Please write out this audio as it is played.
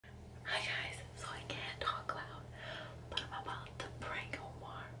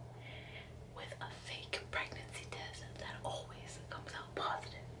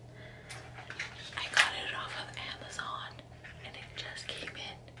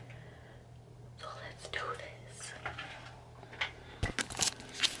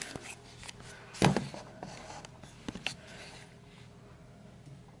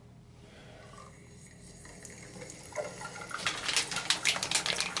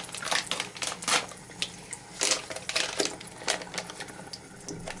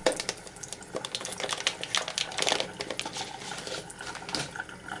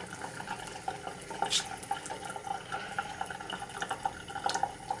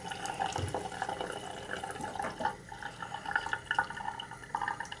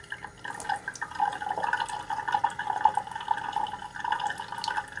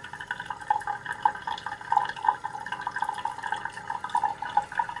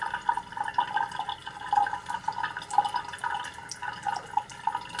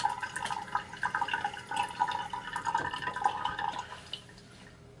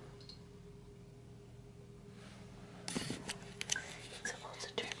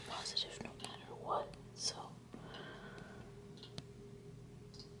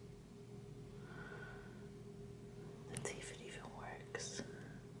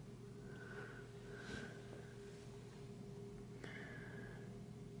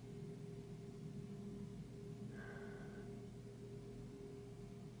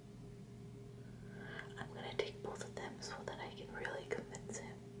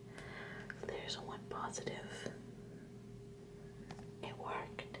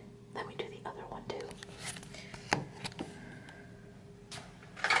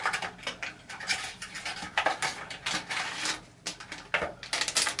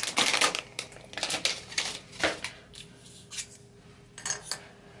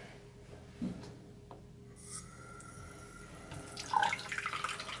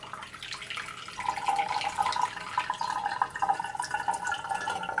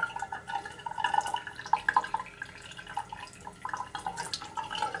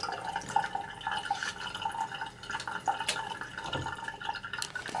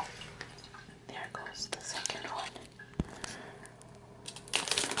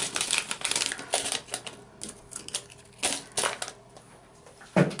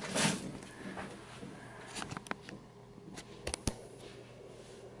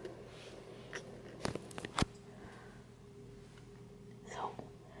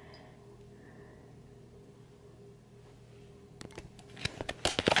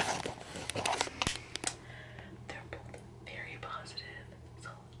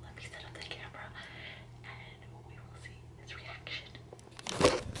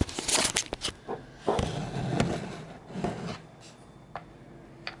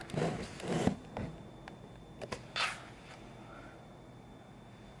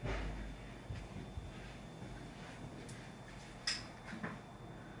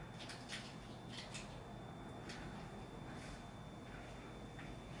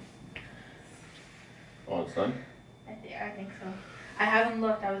Oh, it's done? I think so. I haven't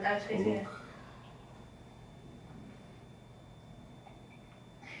looked. I was facing it.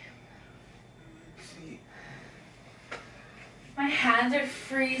 My hands are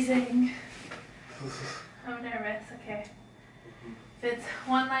freezing. I'm nervous. Okay. If it's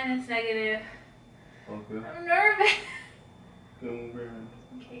one line, it's negative. Okay. I'm nervous. Go move your hand.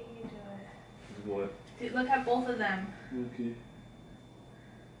 Okay, you do it. What? Dude, look at both of them. Okay.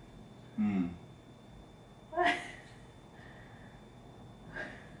 What?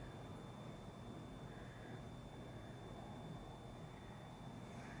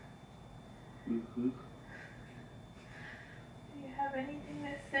 Do you have anything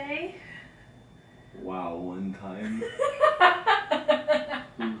to say? Wow, one time.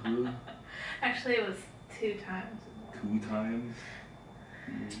 Actually, it was 2 times. 2 times?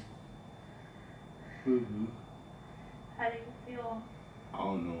 How do you feel? I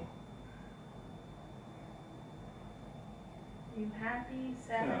don't know. You happy?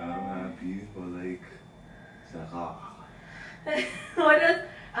 Sad? Yeah, I'm happy, but like, What does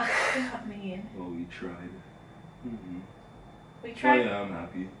mean? well, we tried. We Oh tried. yeah, I'm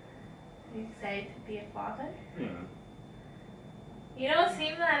happy. Are you excited to be a father? Yeah. You don't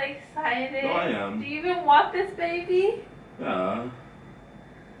seem that excited. No, I am. Do you even want this baby? Yeah.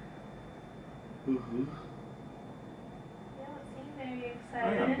 You don't seem very I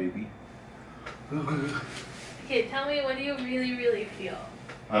excited. am, baby. Okay, tell me, what do you really, really feel?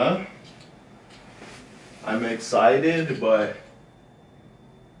 Huh? I'm excited, but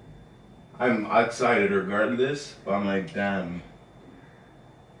I'm excited regardless. But I'm like, damn,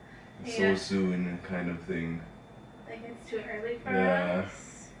 it's so soon, kind of thing. Like it's too early for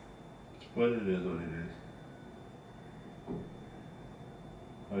us? What it is, what it is.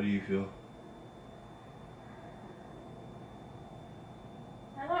 How do you feel?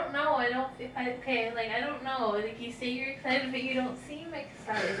 I don't know. I don't feel okay. Like I don't know. Like you say you're excited, but you don't seem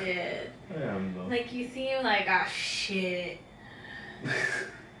excited. I am though. Like you seem like, ah, shit.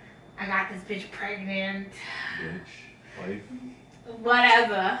 I got this bitch pregnant. Bitch, wife.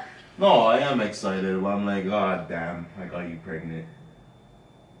 Whatever. No, I am excited, but I'm like, god damn, I got you pregnant.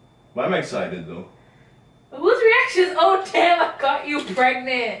 But I'm excited though. Whose reaction is, oh damn, I got you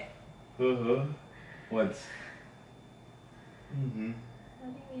pregnant? What? What do you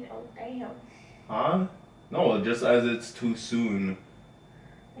mean, oh damn? Huh? No, just as it's too soon.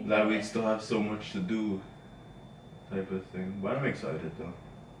 That we still have so much to do. Type of thing. But I'm excited though.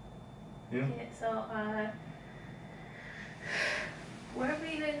 Yeah. Okay, so, where are we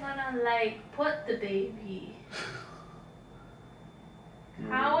even gonna, like, put the baby?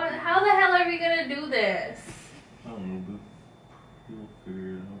 How the hell are we gonna do this? I don't know, but we'll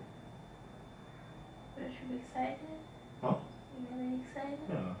figure it out. Are you excited? Huh? You really excited?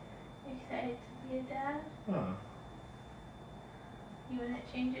 Yeah. You excited to be a dad? Yeah. You wouldn't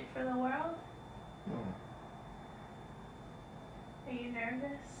change it for the world? No. Are you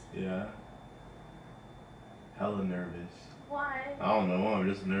nervous? Yeah. Hella nervous. Why? I don't know, I'm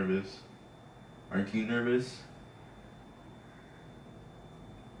just nervous. Aren't you nervous?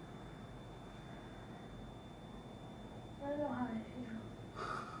 I don't know how I feel.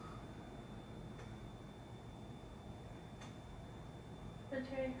 But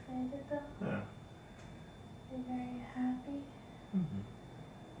you're excited though? Yeah. You're very happy?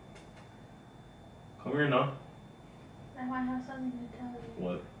 Come here now. I might have something to tell you.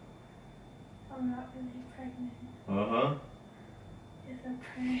 What? I'm not really pregnant. Uh-huh. It's a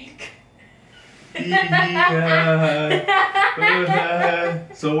prank. Yeah.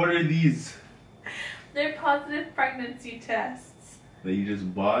 So what are these? They're positive pregnancy tests. That you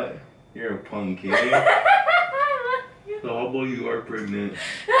just bought? You're a punk, eh? So how about you are pregnant?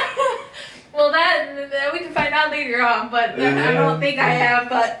 Well, that we can find out later on, but I don't think I am,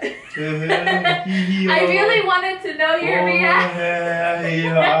 but I really wanted to know your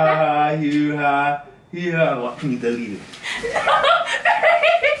reaction. What can you delete it?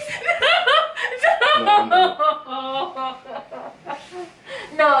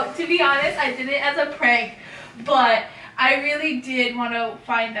 No, to be honest, I did it as a prank, but I really did want to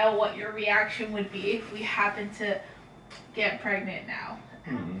find out what your reaction would be if we happened to get pregnant now.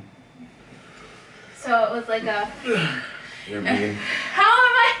 So it was like a... You're mean. How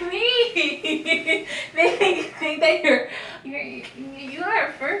am I mean? They think that you are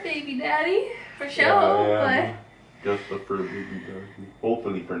a fur baby daddy, for sure, yeah, but... Just a fur baby daddy.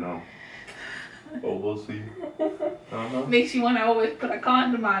 Hopefully for now. Oh, we'll see. Makes you want to always put a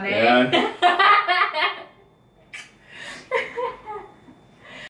condom on, eh? Yeah.